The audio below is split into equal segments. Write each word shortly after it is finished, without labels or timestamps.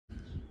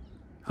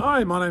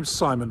Hi, my name's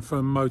Simon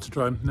from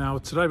Motodrome. Now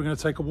today we're going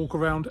to take a walk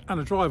around and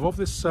a drive of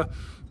this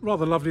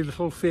rather lovely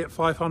little Fiat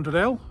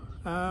 500L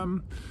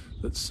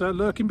that's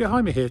lurking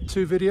behind me here.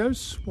 Two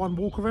videos, one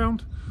walk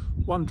around,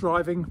 one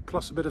driving,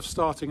 plus a bit of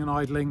starting and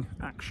idling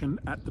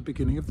action at the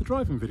beginning of the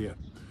driving video.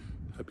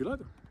 Hope you like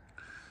them.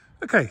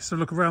 Okay, so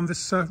look around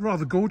this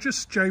rather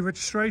gorgeous J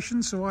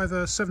registration, so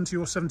either 70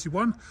 or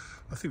 71.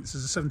 I think this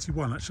is a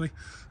 71 actually.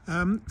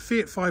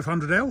 Fiat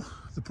 500L,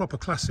 the proper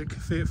classic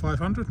Fiat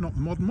 500, not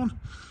the modern one.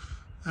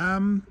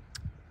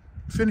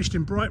 Finished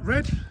in bright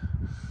red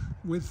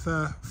with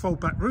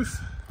fold back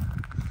roof.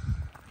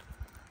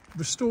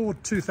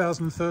 Restored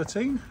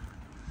 2013. And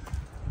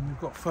we've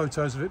got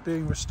photos of it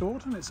being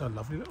restored, and it's a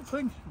lovely little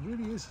thing, it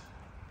really is.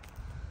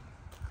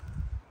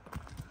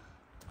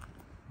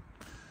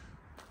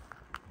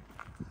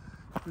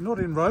 We're not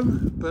in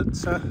Rome, but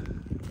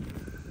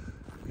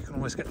you can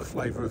almost get the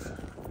flavour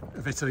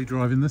of Italy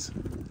driving this.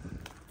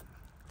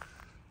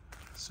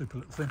 Super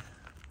little thing.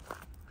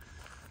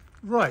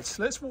 Right,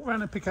 let's walk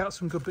around and pick out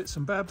some good bits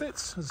and bad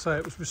bits. As I say,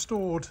 it was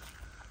restored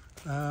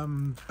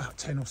about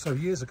 10 or so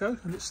years ago,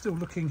 and it's still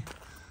looking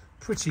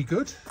pretty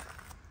good.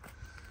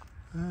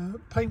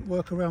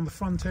 Paintwork around the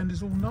front end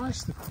is all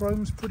nice. The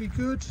chrome's pretty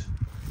good.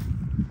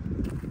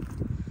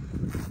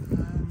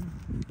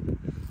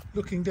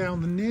 Looking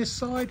down the near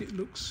side, it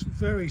looks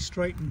very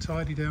straight and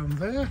tidy down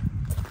there.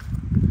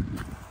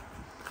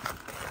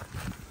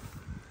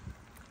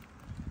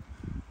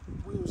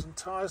 Wheels and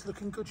tyres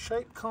look in good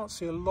shape. Can't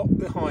see a lot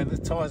behind. The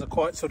tyres are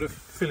quite sort of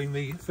filling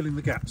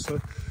the gaps, so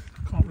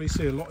can't really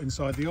see a lot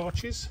inside the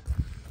arches.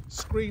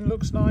 Screen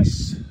looks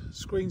nice.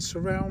 Screen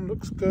surround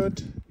looks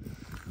good.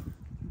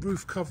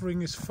 Roof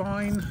covering is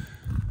fine.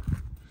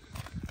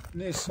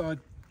 Near side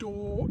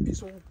door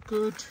is all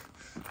good.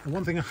 And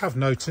one thing I have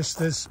noticed,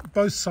 there's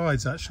both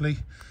sides actually,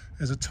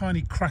 there's a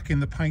tiny crack in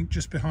the paint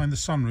just behind the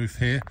sunroof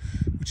here,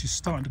 which is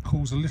starting to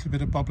cause a little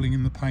bit of bubbling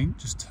in the paint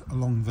just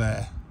along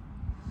there.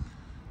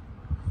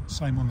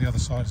 Same on the other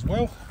side as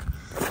well.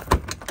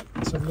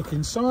 Let's have a look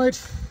inside.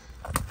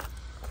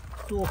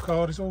 Door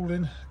card is all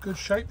in good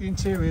shape. The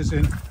interior's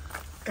in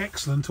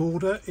excellent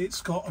order.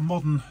 It's got a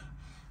modern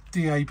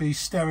DAB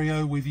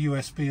stereo with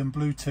USB and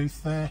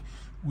Bluetooth there,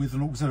 with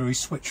an auxiliary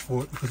switch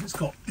for it, because it's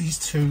got these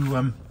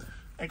two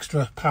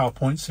extra power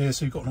points here,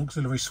 so you've got an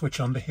auxiliary switch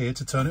under here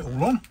to turn it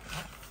all on.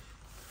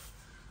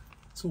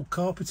 It's all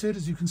carpeted,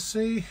 as you can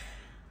see.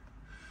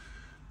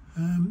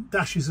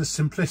 Dash is as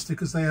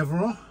simplistic as they ever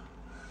are.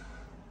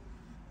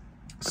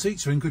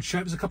 Seats are in good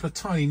shape. There's a couple of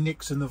tiny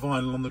nicks in the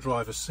vinyl on the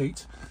driver's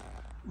seat.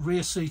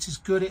 Rear seat is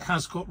good. It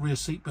has got rear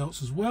seat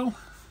belts as well.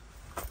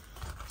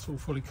 It's all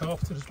fully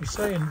carpeted, as we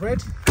say, in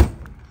red.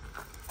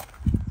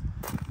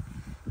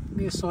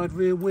 Near side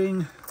rear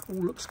wing all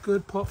looks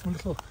good, apart from a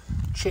little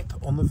chip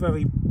on the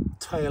very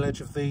tail edge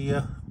of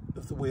the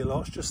wheel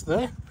arch just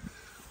there.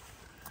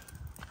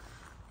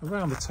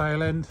 Around the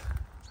tail end,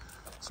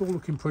 it's all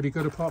looking pretty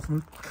good, apart from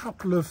a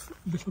couple of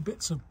little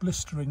bits of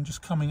blistering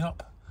just coming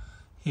up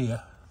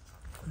here.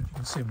 If you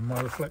can see them in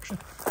my reflection,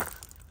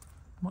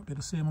 might be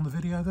able to see them on the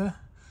video there.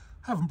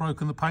 Haven't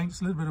broken the paint. It's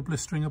a little bit of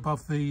blistering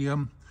above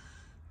the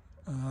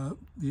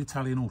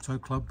Italian Auto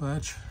Club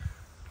badge.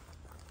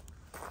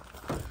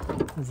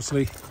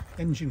 Obviously,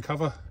 engine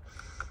cover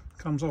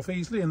comes off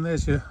easily, and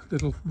there's your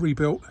little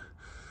rebuilt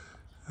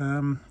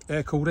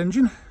air-cooled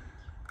engine.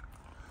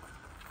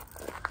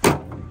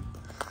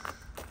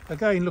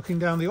 Again, looking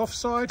down the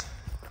offside,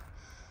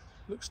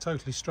 looks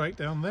totally straight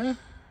down there.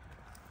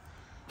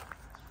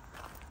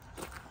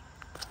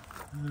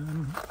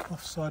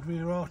 Offside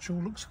rear arch all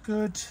looks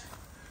good.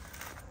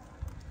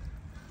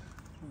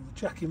 All the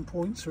jack-in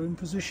points are in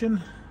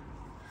position.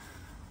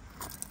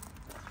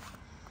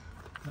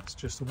 That's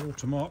just a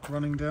watermark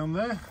running down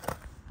there.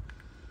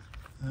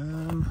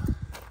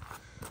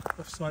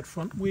 Offside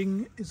front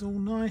wing is all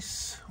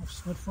nice.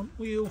 Offside front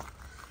wheel.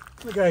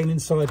 Again,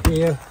 inside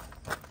here,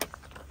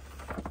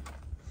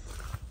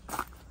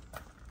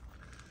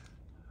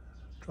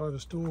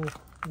 driver's door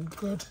all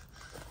good.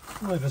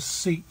 Driver's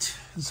seat,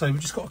 so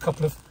we've just got a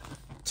couple of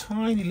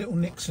tiny little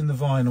nicks in the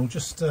vinyl,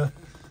 just there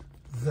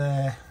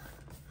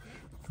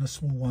and a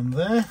small one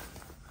there.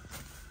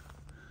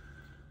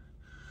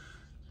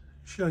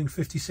 Showing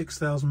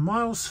 56,000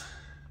 miles,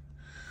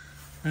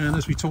 and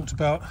as we talked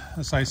about,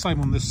 as I say, same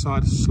on this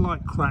side, a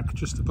slight crack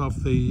just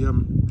above the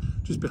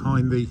just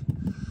behind the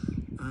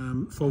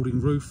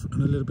folding roof,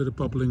 and a little bit of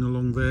bubbling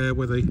along there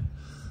where the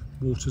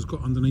water's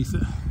got underneath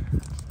it.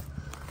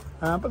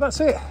 But that's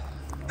it.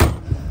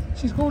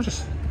 She's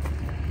gorgeous,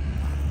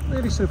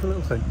 really super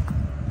little thing.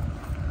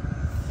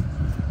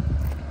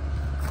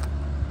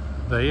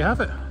 There you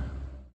have it.